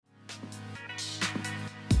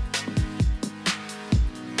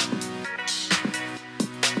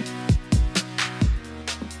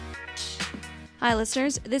Hi,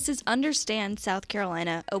 listeners. This is Understand South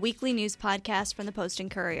Carolina, a weekly news podcast from the Post and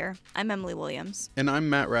Courier. I'm Emily Williams. And I'm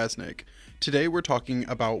Matt Rasnick. Today we're talking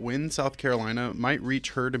about when South Carolina might reach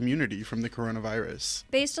herd immunity from the coronavirus.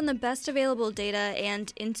 Based on the best available data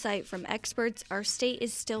and insight from experts, our state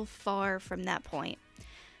is still far from that point.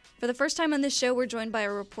 For the first time on this show, we're joined by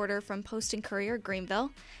a reporter from Post and Courier,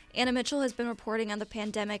 Greenville. Anna Mitchell has been reporting on the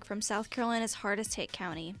pandemic from South Carolina's hardest hit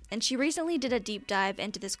county, and she recently did a deep dive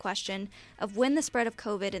into this question of when the spread of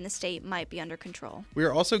COVID in the state might be under control. We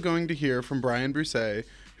are also going to hear from Brian Broussais,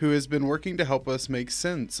 who has been working to help us make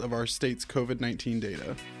sense of our state's COVID-19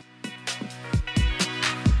 data.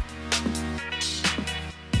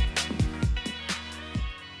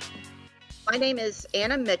 My name is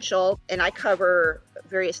Anna Mitchell, and I cover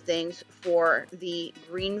various things for the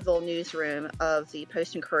Greenville newsroom of the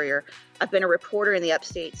Post and Courier. I've been a reporter in the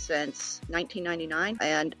upstate since 1999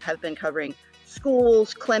 and have been covering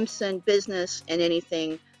schools, Clemson, business, and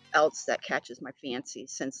anything else that catches my fancy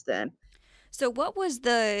since then. So what was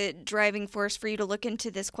the driving force for you to look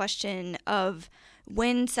into this question of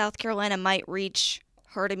when South Carolina might reach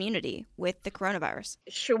herd immunity with the coronavirus?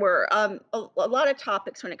 Sure. A lot of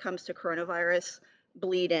topics when it comes to coronavirus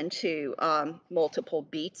bleed into multiple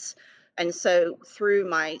beats. And so through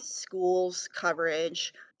my school's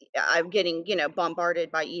coverage, I'm getting,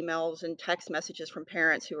 bombarded by emails and text messages from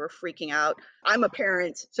parents who are freaking out. I'm a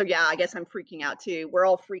parent, so yeah, I guess I'm freaking out too. We're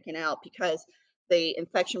all freaking out because the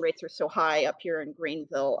infection rates are so high up here in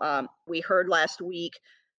Greenville. We heard last week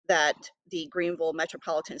that the Greenville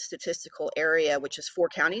Metropolitan Statistical Area, which is 4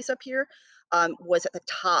 counties up here, was at the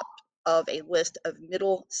top of a list of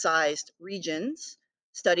middle-sized regions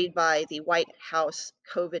studied by the White House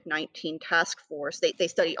COVID-19 task force. They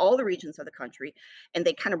study all the regions of the country, and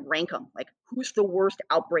they kind of rank them, like who's the worst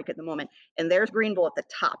outbreak at the moment. And there's Greenville at the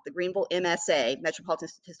top. The Greenville MSA, Metropolitan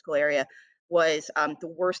Statistical Area, was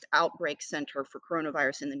the worst outbreak center for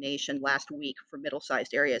coronavirus in the nation last week for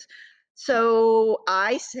middle-sized areas. So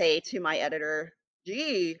I say to my editor,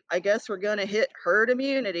 gee, I guess we're going to hit herd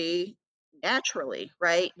immunity naturally,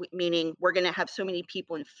 right? Meaning we're going to have so many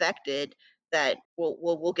people infected that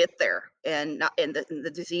we'll get there, and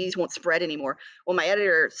the disease won't spread anymore. Well, my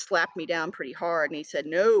editor slapped me down pretty hard, and he said,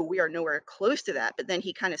 no, we are nowhere close to that. But then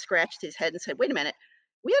he kind of scratched his head and said, wait a minute,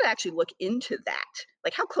 we had to actually look into that.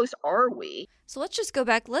 Like, how close are we? So let's just go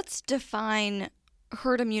back. Let's define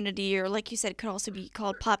herd immunity, or like you said, could also be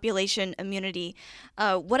called population immunity.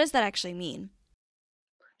 What does that actually mean?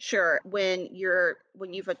 Sure. When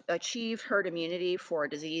you've achieved herd immunity for a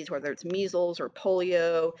disease, whether it's measles or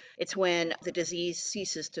polio, it's when the disease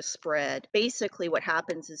ceases to spread. Basically, what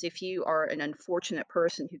happens is if you are an unfortunate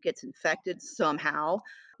person who gets infected somehow,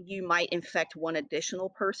 you might infect one additional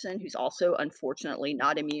person who's also unfortunately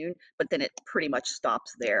not immune, but then it pretty much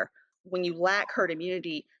stops there. When you lack herd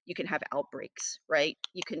immunity, you can have outbreaks, right?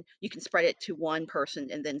 You can spread it to one person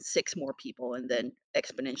and then 6 more people and then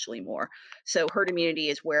exponentially more. So herd immunity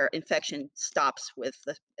is where infection stops with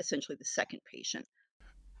essentially the second patient.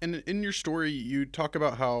 And in your story, you talk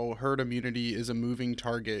about how herd immunity is a moving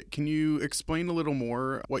target. Can you explain a little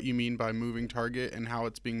more what you mean by moving target and how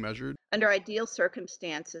it's being measured? Under ideal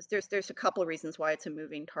circumstances, there's a couple of reasons why it's a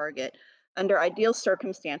moving target. Under ideal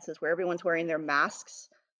circumstances where everyone's wearing their masks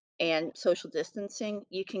and social distancing,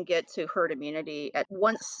 you can get to herd immunity at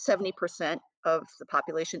once 70% of the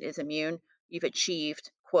population is immune, you've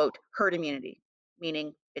achieved, quote, herd immunity,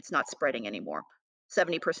 meaning it's not spreading anymore.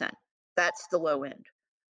 70%. That's the low end.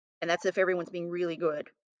 And that's if everyone's being really good.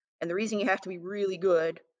 And the reason you have to be really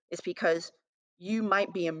good is because you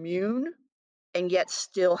might be immune and yet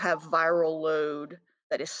still have viral load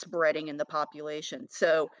that is spreading in the population.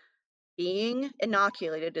 So being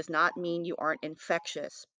inoculated does not mean you aren't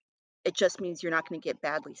infectious. It just means you're not going to get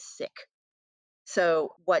badly sick.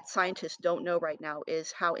 So what scientists don't know right now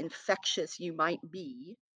is how infectious you might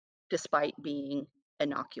be despite being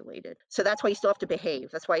inoculated. So that's why you still have to behave.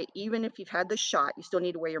 That's why even if you've had the shot, you still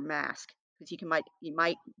need to wear your mask because you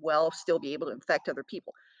might well still be able to infect other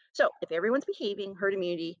people. So if everyone's behaving, herd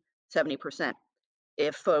immunity 70%.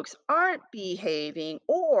 If folks aren't behaving,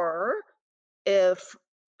 or if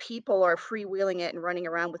people are freewheeling it and running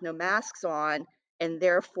around with no masks on, and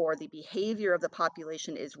therefore the behavior of the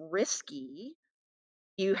population is risky,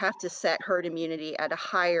 you have to set herd immunity at a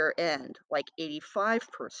higher end, like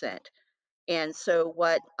 85%. And so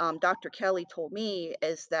what Dr. Kelly told me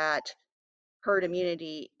is that herd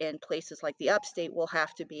immunity in places like the upstate will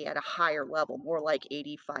have to be at a higher level, more like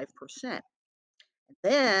 85%.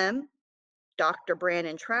 Then Dr.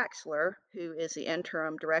 Brandon Traxler, who is the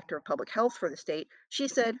interim director of public health for the state, she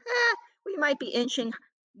said, we might be inching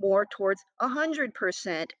more towards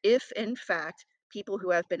 100% if, in fact, people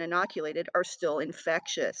who have been inoculated are still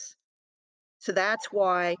infectious. So that's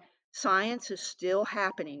why science is still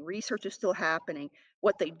happening, research is still happening.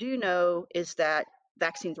 What they do know is that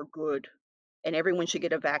vaccines are good and everyone should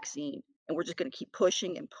get a vaccine. And we're just going to keep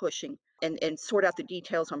pushing and pushing and sort out the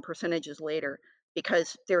details on percentages later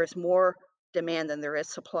because there is more demand than there is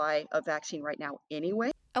supply of vaccine right now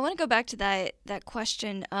anyway. I want to go back to that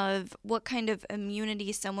question of what kind of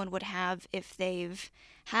immunity someone would have if they've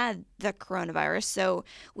had the coronavirus. So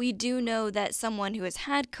we do know that someone who has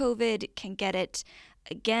had COVID can get it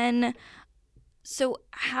again. So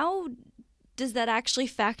how does that actually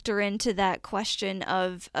factor into that question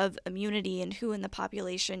of immunity and who in the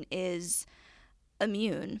population is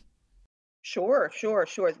immune? Sure, sure,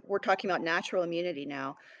 sure. We're talking about natural immunity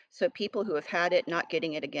now. So people who have had it not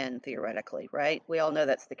getting it again, theoretically, right? We all know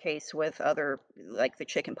that's the case with other, like the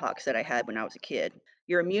chicken pox that I had when I was a kid.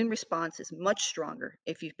 Your immune response is much stronger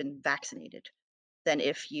if you've been vaccinated than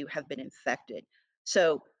if you have been infected.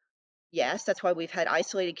 So, yes, that's why we've had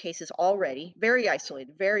isolated cases already, very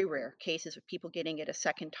isolated, very rare cases of people getting it a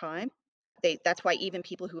second time. That's why even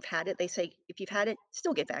people who've had it, they say if you've had it,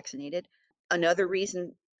 still get vaccinated. Another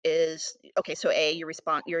reason is okay, so A,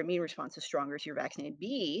 your immune response is stronger if you're vaccinated.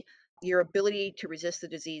 B, your ability to resist the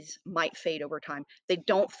disease might fade over time. They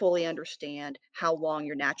don't fully understand how long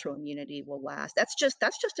your natural immunity will last. That's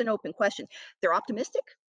just an open question. They're optimistic.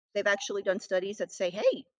 They've actually done studies that say,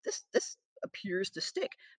 hey, this appears to stick.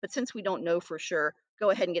 But since we don't know for sure, go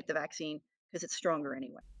ahead and get the vaccine because it's stronger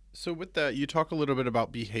anyway. So, with that, you talk a little bit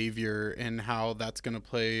about behavior and how that's going to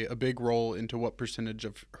play a big role into what percentage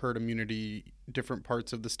of herd immunity different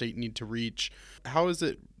parts of the state need to reach. How is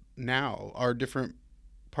it now? Are different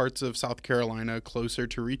parts of South Carolina closer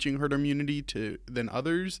to reaching herd immunity than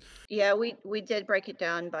others? Yeah, we did break it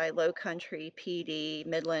down by low country, PD,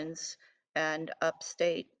 Midlands, and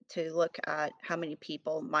upstate to look at how many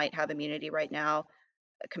people might have immunity right now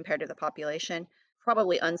compared to the population.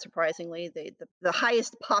 Probably unsurprisingly, the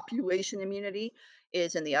highest population immunity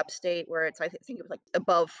is in the upstate where it's think it was like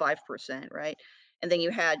above 5%, right? And then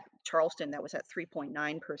you had Charleston that was at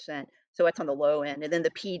 3.9%. So it's on the low end. And then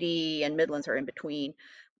the PD and Midlands are in between.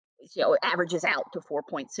 It averages out to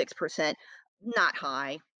 4.6%, not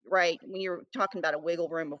high, right? When you're talking about a wiggle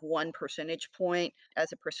room of 1 percentage point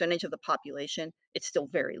as a percentage of the population, it's still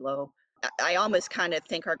very low. I almost kind of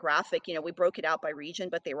think our graphic, we broke it out by region,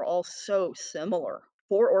 but they were all so similar.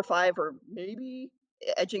 4 or 5 or maybe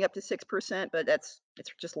edging up to 6%, but it's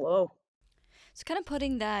just low. So kind of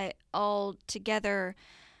putting that all together,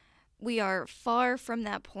 we are far from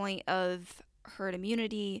that point of herd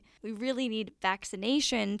immunity. We really need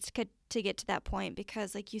vaccinations to get to that point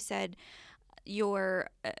because, like you said, your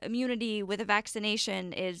immunity with a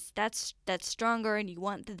vaccination that's stronger, and you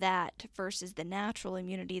want that versus the natural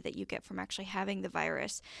immunity that you get from actually having the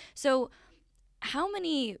virus. So, how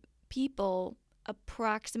many people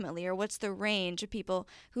approximately, or what's the range of people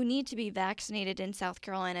who need to be vaccinated in South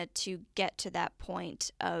Carolina to get to that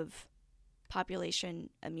point of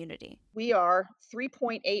population immunity? We are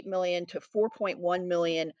 3.8 million to 4.1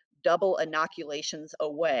 million double inoculations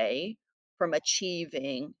away from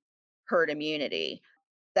achieving herd immunity.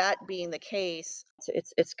 That being the case,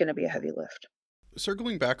 it's going to be a heavy lift.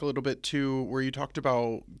 Circling back a little bit to where you talked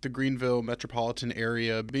about the Greenville metropolitan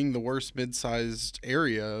area being the worst mid-sized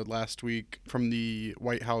area last week from the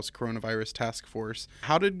White House Coronavirus Task Force,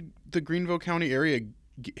 how did the Greenville County area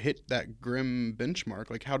hit that grim benchmark?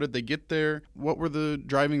 Like, how did they get there? What were the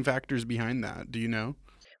driving factors behind that? Do you know?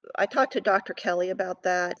 I talked to Dr. Kelly about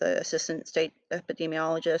that, the assistant state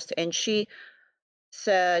epidemiologist, and she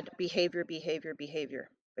said behavior, behavior, behavior,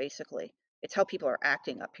 basically. It's how people are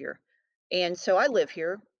acting up here. And so I live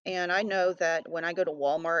here, and I know that when I go to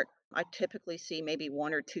Walmart, I typically see maybe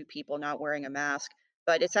 1 or 2 people not wearing a mask,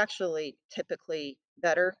 but it's actually typically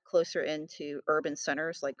better closer into urban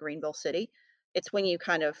centers like Greenville City. It's when you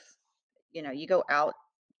kind of, you go out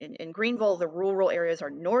in Greenville, the rural areas are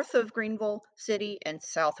north of Greenville City and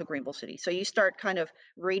south of Greenville City. So you start kind of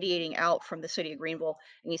radiating out from the city of Greenville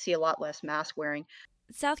and you see a lot less mask wearing.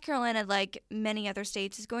 South Carolina, like many other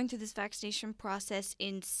states, is going through this vaccination process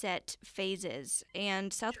in set phases,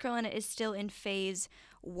 and South Carolina is still in phase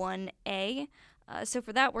 1A. So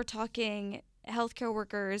for that, we're talking healthcare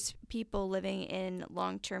workers, people living in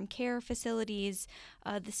long-term care facilities.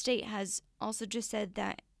 The state has also just said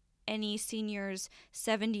that any seniors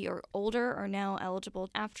 70 or older are now eligible.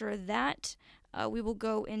 After that, we will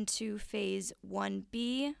go into phase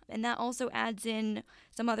 1B, and that also adds in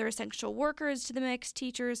some other essential workers to the mix: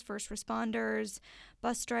 teachers, first responders,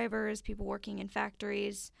 bus drivers, people working in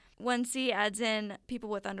factories. 1C adds in people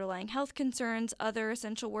with underlying health concerns, other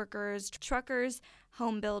essential workers, truckers,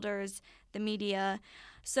 home builders, the media.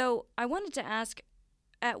 So I wanted to ask,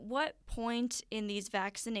 at what point in these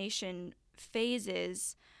vaccination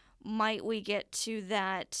phases might we get to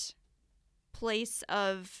that place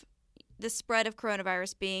of the spread of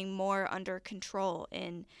coronavirus being more under control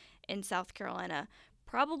in South Carolina?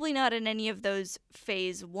 Probably not in any of those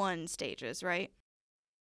phase 1 stages, right?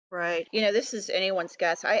 Right. This is anyone's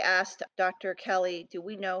guess. I asked Dr. Kelly, do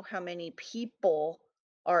we know how many people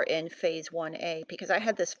are in phase 1A? Because I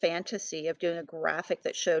had this fantasy of doing a graphic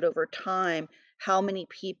that showed over time how many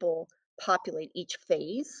people populate each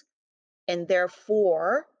phase, and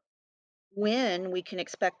therefore when we can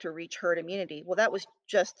expect to reach herd immunity. Well, that was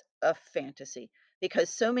just a fantasy because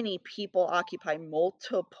so many people occupy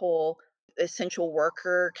multiple essential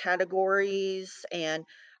worker categories. And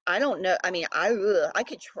I don't know. I mean, I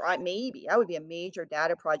could try, maybe that would be a major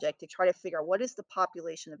data project to try to figure out what is the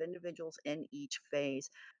population of individuals in each phase.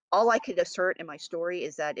 All I could assert in my story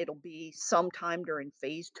is that it'll be sometime during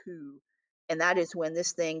phase 2. And that is when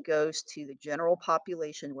this thing goes to the general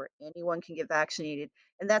population where anyone can get vaccinated,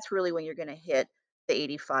 and that's really when you're going to hit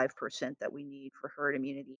the 85% that we need for herd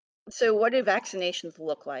immunity. So what do vaccinations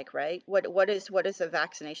look like, right? What does a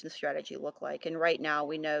vaccination strategy look like? And right now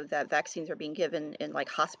we know that vaccines are being given in like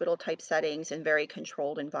hospital type settings in very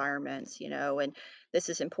controlled environments, and this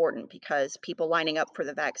is important because people lining up for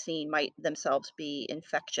the vaccine might themselves be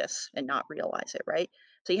infectious and not realize it, right?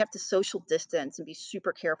 So you have to social distance and be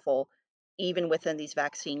super careful even within these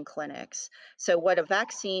vaccine clinics. So what a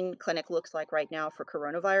vaccine clinic looks like right now for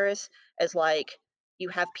coronavirus is like you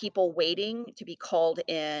have people waiting to be called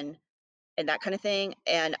in and that kind of thing.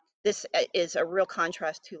 And this is a real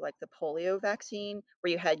contrast to like the polio vaccine,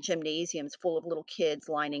 where you had gymnasiums full of little kids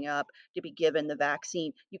lining up to be given the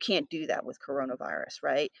vaccine. You can't do that with coronavirus,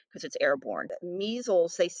 right? Because it's airborne.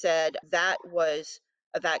 Measles, they said that was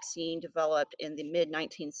a vaccine developed in the mid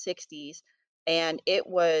 1960s, and it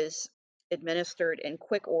was administered in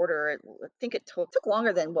quick order. I think it took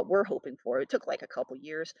longer than what we're hoping for. It took like a couple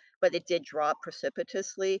years, but it did drop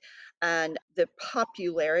precipitously. And the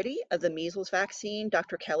popularity of the measles vaccine,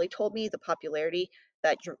 Dr. Kelly told me the popularity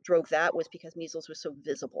that drove that was because measles was so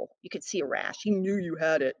visible. You could see a rash. You knew you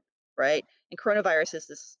had it, right? And coronavirus is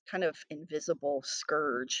this kind of invisible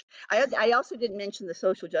scourge. I also didn't mention the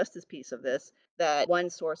social justice piece of this, that one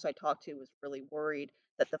source I talked to was really worried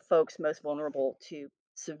that the folks most vulnerable to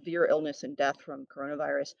severe illness and death from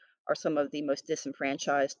coronavirus are some of the most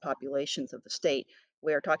disenfranchised populations of the state.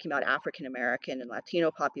 We're talking about African American and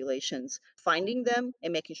Latino populations. Finding them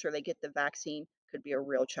and making sure they get the vaccine could be a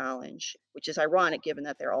real challenge, which is ironic given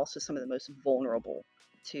that they're also some of the most vulnerable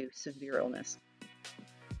to severe illness.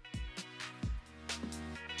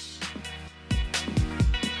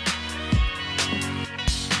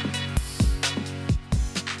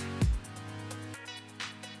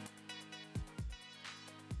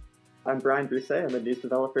 I'm Brian Broussais. I'm a news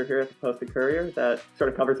developer here at the Post-and-Courier that sort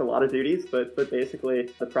of covers a lot of duties, but basically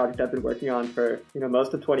the project I've been working on for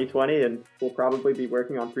most of 2020 and will probably be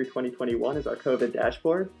working on through 2021 is our COVID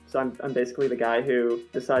dashboard. So I'm basically the guy who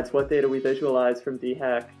decides what data we visualize from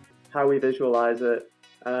DHEC, how we visualize it,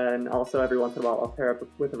 and also every once in a while I'll pair up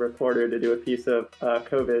with a reporter to do a piece of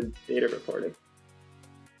COVID data reporting.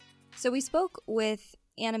 So we spoke with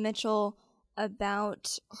Anna Mitchell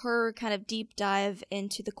about her kind of deep dive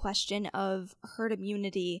into the question of herd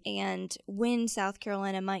immunity and when South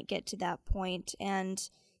Carolina might get to that point. And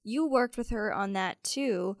you worked with her on that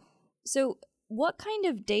too. So what kind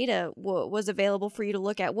of data was available for you to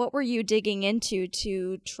look at? What were you digging into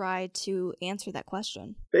to try to answer that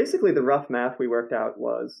question? Basically, the rough math we worked out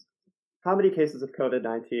was how many cases of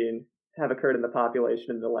COVID-19 have occurred in the population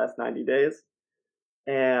in the last 90 days,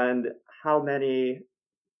 and how many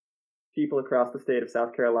people across the state of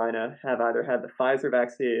South Carolina have either had the Pfizer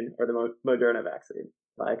vaccine or the Moderna vaccine.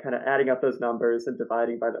 By kind of adding up those numbers and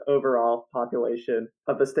dividing by the overall population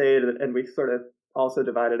of the state, and we sort of also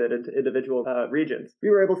divided it into individual regions, we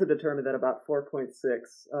were able to determine that about 4.6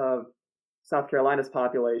 of South Carolina's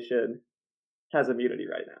population has immunity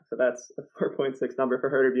right now. So that's a 4.6 number for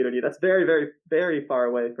herd immunity. That's very, very, very far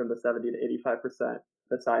away from the 70 to 85%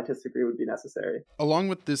 that scientists agree would be necessary. Along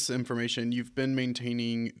with this information, you've been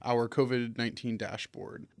maintaining our COVID-19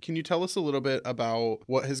 dashboard. Can you tell us a little bit about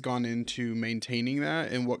what has gone into maintaining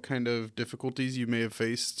that and what kind of difficulties you may have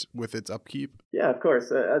faced with its upkeep? Yeah, of course.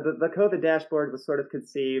 The COVID dashboard was sort of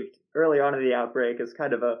conceived early on in the outbreak as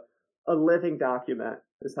kind of a a living document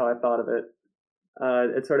is how I thought of it.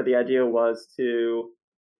 It's sort of the idea was to,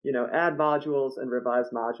 add modules and revise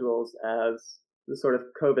modules as the sort of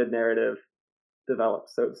COVID narrative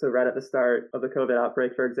develops. So right at the start of the COVID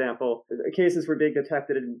outbreak, for example, cases were being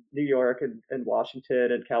detected in New York and Washington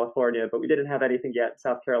and California, but we didn't have anything yet in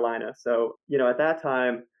South Carolina. So, at that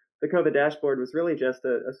time, the COVID dashboard was really just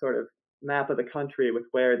a sort of map of the country with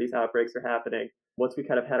where these outbreaks are happening. Once we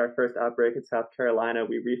kind of had our first outbreak in South Carolina,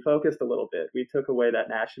 we refocused a little bit. We took away that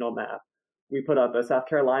national map. We put up a South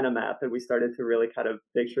Carolina map, and we started to really kind of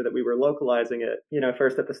make sure that we were localizing it,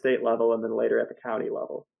 first at the state level and then later at the county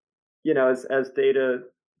level. As data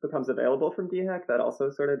becomes available from DHEC, that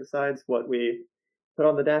also sort of decides what we put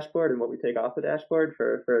on the dashboard and what we take off the dashboard.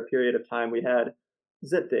 For a period of time, we had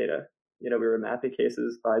zip data. We were mapping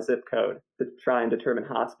cases by zip code to try and determine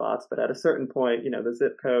hotspots. But at a certain point, the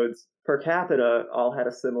zip codes per capita all had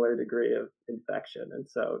a similar degree of infection. And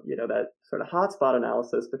so, that sort of hotspot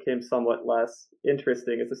analysis became somewhat less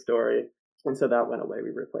interesting as a story. And so that went away. We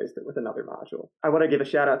replaced it with another module. I want to give a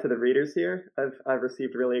shout out to the readers here. I've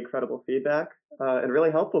received really incredible feedback and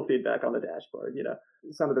really helpful feedback on the dashboard.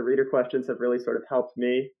 Some of the reader questions have really sort of helped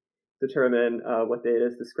me determine what data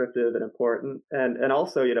is descriptive and important, and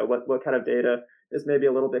also, what kind of data is maybe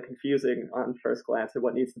a little bit confusing on first glance and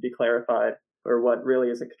what needs to be clarified or what really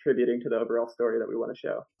isn't contributing to the overall story that we want to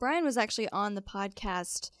show. Brian was actually on the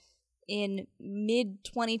podcast in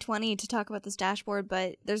mid-2020 to talk about this dashboard,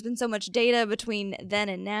 but there's been so much data between then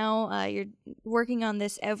and now. You're working on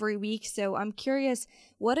this every week, so I'm curious,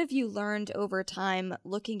 what have you learned over time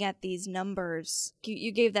looking at these numbers?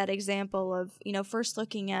 You gave that example of, first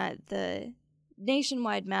looking at the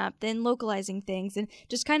nationwide map, then localizing things, and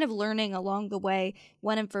just kind of learning along the way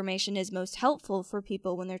what information is most helpful for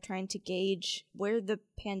people when they're trying to gauge where the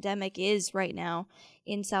pandemic is right now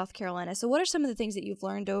in South Carolina. So what are some of the things that you've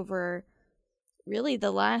learned over really the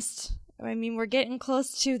last, we're getting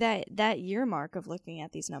close to that year mark of looking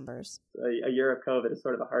at these numbers. A year of COVID is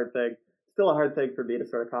sort of a hard thing. Still a hard thing for me to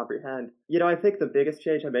sort of comprehend. I think the biggest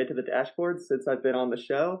change I made to the dashboard since I've been on the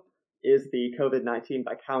show is the COVID-19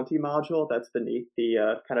 by county module that's beneath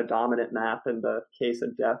the kind of dominant map and the case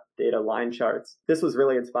and death data line charts. This was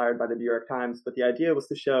really inspired by the New York Times, but the idea was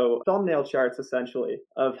to show thumbnail charts, essentially,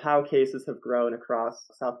 of how cases have grown across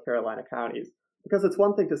South Carolina counties. Because it's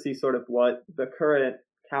one thing to see sort of what the current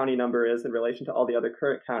county number is in relation to all the other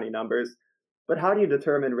current county numbers, but how do you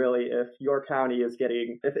determine really if your county is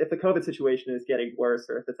if the COVID situation is getting worse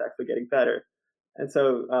or if it's actually getting better? And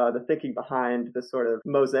so the thinking behind this sort of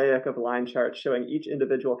mosaic of line charts showing each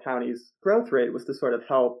individual county's growth rate was to sort of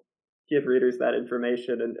help give readers that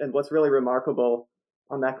information. And what's really remarkable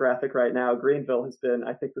on that graphic right now, Greenville has been,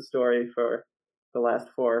 I think, the story for the last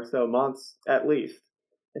 4 or so months, at least.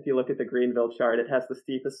 If you look at the Greenville chart, it has the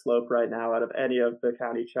steepest slope right now out of any of the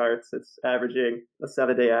county charts. It's averaging a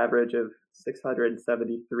 7-day average of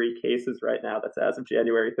 673 cases right now. That's as of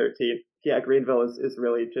January 13th. Yeah, Greenville is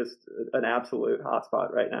really just an absolute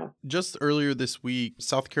hotspot right now. Just earlier this week,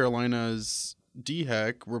 South Carolina's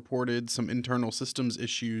DHEC reported some internal systems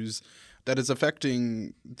issues that is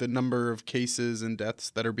affecting the number of cases and deaths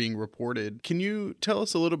that are being reported. Can you tell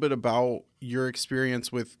us a little bit about your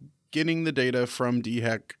experience with getting the data from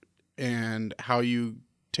DHEC and how you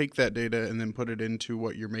take that data and then put it into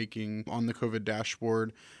what you're making on the COVID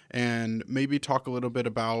dashboard, and maybe talk a little bit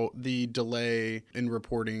about the delay in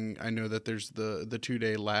reporting? I know that there's the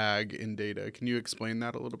 2-day lag in data. Can you explain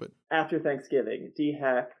that a little bit? After Thanksgiving,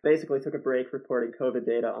 DHEC basically took a break reporting COVID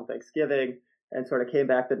data on Thanksgiving and sort of came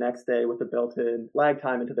back the next day with a built-in lag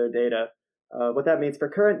time into their data. What that means for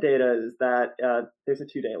current data is that there's a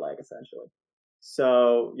 2-day lag, essentially.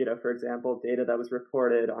 So, for example, data that was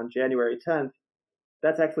reported on January 10th,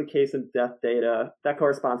 that's actually case and death data that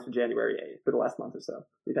corresponds to January 8th for the last month or so.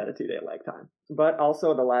 We've had a 2-day lag time. But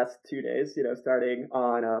also the last 2 days, starting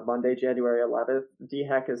on Monday, January 11th,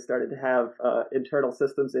 DHEC has started to have internal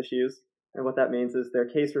systems issues. And what that means is their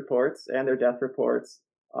case reports and their death reports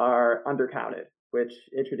are undercounted, which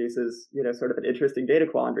introduces, sort of an interesting data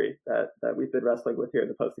quandary that we've been wrestling with here in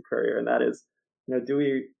the Post-Courier. And that is, do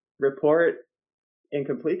we report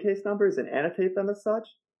incomplete case numbers and annotate them as such?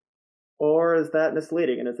 Or is that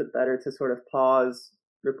misleading? And is it better to sort of pause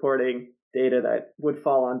reporting data that would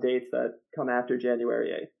fall on dates that come after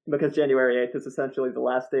January 8th? Because January 8th is essentially the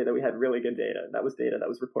last day that we had really good data. That was data that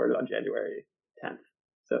was reported on January 10th,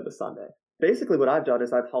 so the Sunday. Basically what I've done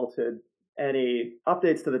is I've halted any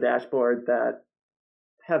updates to the dashboard that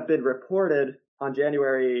have been reported on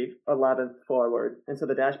January 11th forward. And so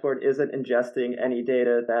the dashboard isn't ingesting any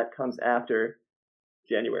data that comes after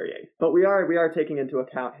January 8th. But we are taking into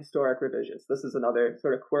account historic revisions. This is another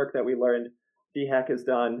sort of quirk that we learned DHEC has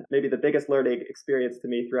done. Maybe the biggest learning experience to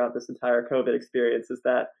me throughout this entire COVID experience is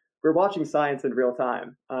that we're watching science in real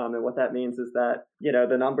time. And what that means is that,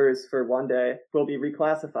 the numbers for one day will be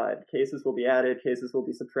reclassified. Cases will be added, cases will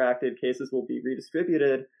be subtracted, cases will be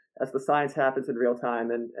redistributed as the science happens in real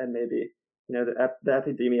time. And maybe, the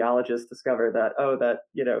epidemiologists discover that,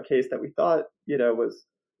 that, case that we thought, was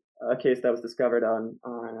a case that was discovered on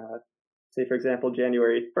say, for example,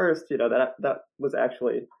 January 1st, that was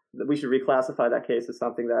actually, we should reclassify that case as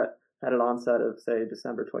something that had an onset of, say,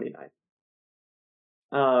 December 29th.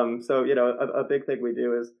 So, a big thing we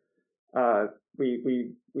do is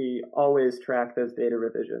we always track those data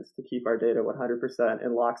revisions to keep our data 100%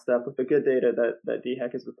 in lockstep with the good data that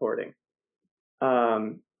DHEC is reporting.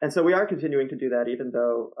 And so we are continuing to do that, even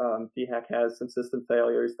though DHEC has some system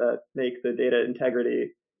failures that make the data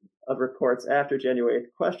integrity of reports after January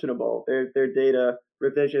 8th questionable. Their data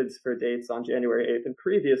revisions for dates on January 8th and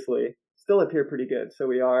previously still appear pretty good. So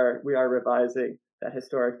we are revising that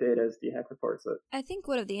historic data as DHEC reports it. I think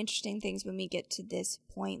one of the interesting things when we get to this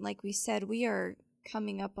point, like we said, we are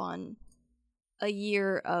coming up on a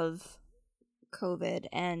year of COVID,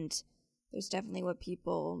 and there's definitely what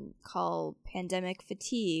people call pandemic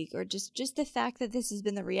fatigue, or just the fact that this has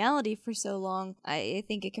been the reality for so long. I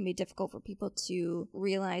think it can be difficult for people to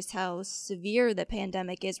realize how severe the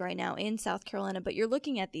pandemic is right now in South Carolina, but you're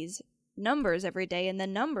looking at these numbers every day, and the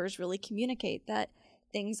numbers really communicate that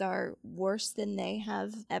things are worse than they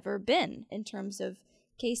have ever been in terms of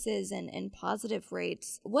cases and positive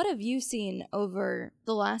rates. What have you seen over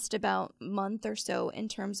the last about month or so in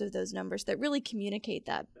terms of those numbers that really communicate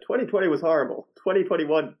that? 2020 was horrible.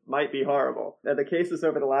 2021 might be horrible. And the cases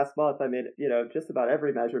over the last month, just about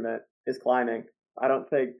every measurement is climbing. I don't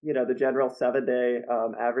think, the general 7-day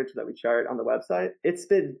average that we chart on the website, it's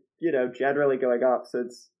been, generally going up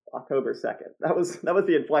since October 2nd. That was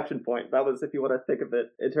the inflection point. That was, if you want to think of it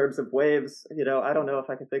in terms of waves, I don't know if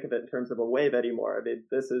I can think of it in terms of a wave anymore. I mean,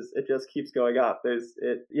 it just keeps going up.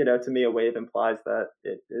 To me, a wave implies that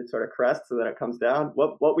it sort of crests and then it comes down.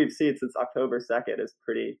 What we've seen since October 2nd is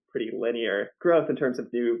pretty linear growth in terms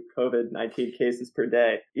of new COVID-19 cases per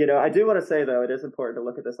day. I do want to say, though, it is important to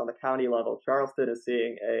look at this on the county level. Charleston is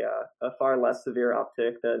seeing a far less severe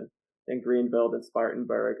uptick than Greenville and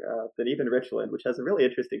Spartanburg, than even Richland, which has a really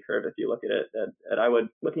interesting curve if you look at it. And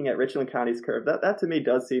looking at Richland County's curve, that to me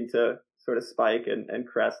does seem to sort of spike and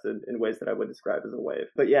crest in ways that I would describe as a wave.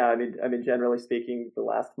 But yeah, I mean, generally speaking, the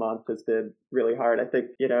last month has been really hard. I think,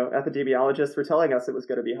 epidemiologists were telling us it was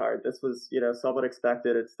going to be hard. This was, somewhat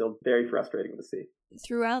expected. It's still very frustrating to see.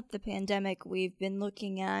 Throughout the pandemic, we've been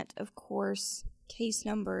looking at, of course, case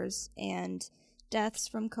numbers and deaths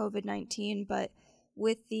from COVID-19, but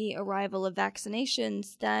with the arrival of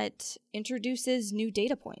vaccinations, that introduces new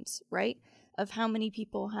data points, right? Of how many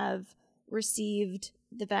people have received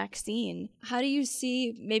the vaccine. How do you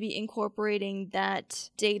see maybe incorporating that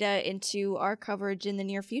data into our coverage in the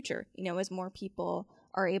near future, as more people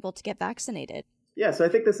are able to get vaccinated? Yeah, so I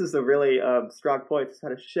think this is a really strong point to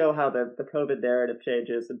kind of show how the COVID narrative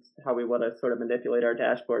changes and how we want to sort of manipulate our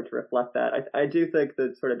dashboard to reflect that. I do think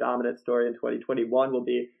the sort of dominant story in 2021 will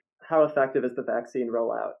be how effective is the vaccine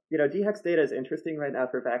rollout? DHEC's data is interesting right now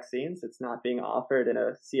for vaccines. It's not being offered in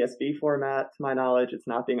a CSV format, to my knowledge. It's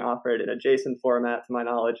not being offered in a JSON format, to my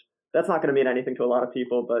knowledge. That's not going to mean anything to a lot of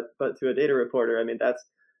people, but to a data reporter, I mean,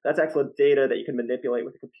 that's actual data that you can manipulate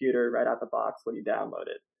with a computer right out the box when you download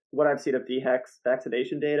it. What I've seen of DHEC's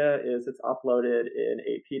vaccination data is it's uploaded in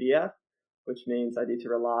a PDF, which means I need to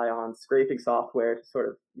rely on scraping software to sort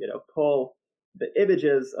of, pull the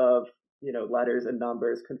images of letters and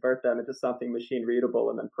numbers, convert them into something machine readable,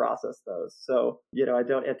 and then process those. So, I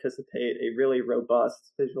don't anticipate a really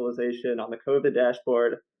robust visualization on the COVID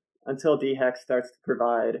dashboard until DHEC starts to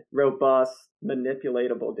provide robust,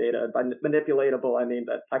 manipulatable data. By manipulatable, I mean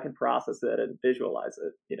that I can process it and visualize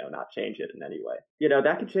it, not change it in any way.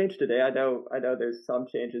 That could change today. I know there's some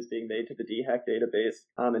changes being made to the DHEC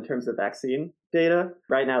database in terms of vaccine data.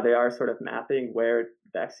 Right now, they are sort of mapping where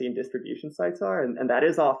vaccine distribution sites are, and that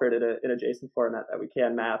is offered in a JSON format that we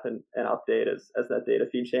can map and update as that data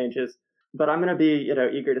feed changes. But I'm going to be,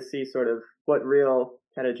 eager to see sort of what real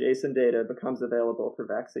kind of JSON data becomes available for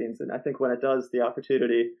vaccines. And I think when it does, the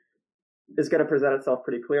opportunity is going to present itself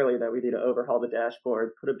pretty clearly that we need to overhaul the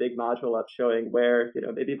dashboard, put a big module up showing where,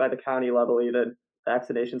 maybe by the county level even,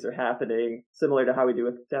 vaccinations are happening, similar to how we do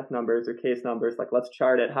with death numbers or case numbers. Like, let's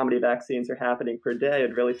chart it, how many vaccines are happening per day,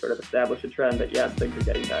 and really sort of establish a trend that, yes, things are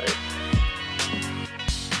getting better.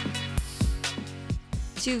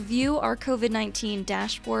 To view our COVID-19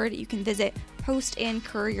 dashboard, you can visit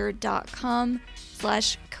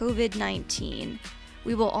postandcourier.com/COVID-19.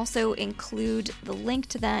 We will also include the link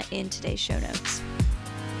to that in today's show notes.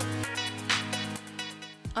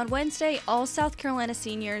 On Wednesday, all South Carolina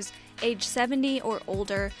seniors age 70 or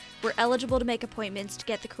older were eligible to make appointments to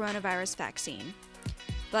get the coronavirus vaccine.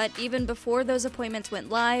 But even before those appointments went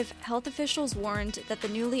live, health officials warned that the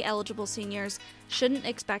newly eligible seniors shouldn't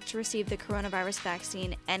expect to receive the coronavirus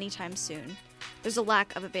vaccine anytime soon. There's a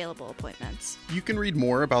lack of available appointments. You can read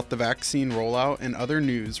more about the vaccine rollout and other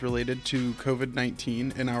news related to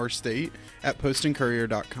COVID-19 in our state at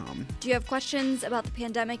postandcourier.com. Do you have questions about the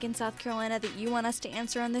pandemic in South Carolina that you want us to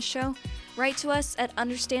answer on this show? Write to us at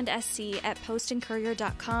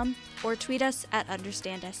understandsc@postandcourier.com or tweet us at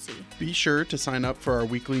understandsc. Be sure to sign up for our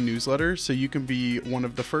weekly newsletter so you can be one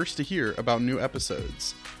of the first to hear about new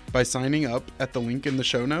episodes. By signing up at the link in the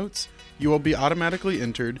show notes, you will be automatically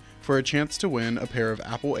entered for a chance to win a pair of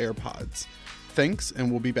Apple AirPods. Thanks,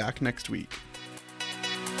 and we'll be back next week.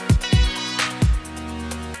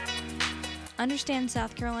 Understand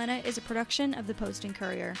South Carolina is a production of the Post and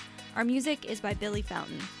Courier. Our music is by Billy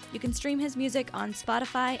Fountain. You can stream his music on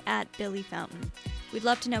Spotify at Billy Fountain. We'd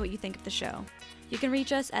love to know what you think of the show. You can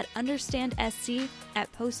reach us at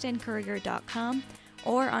understandsc@postandcourier.com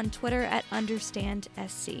or on Twitter at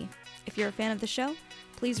understandsc. If you're a fan of the show,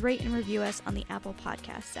 please rate and review us on the Apple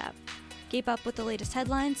Podcasts app. Keep up with the latest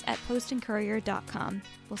headlines at postandcourier.com.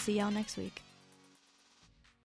 We'll see y'all next week.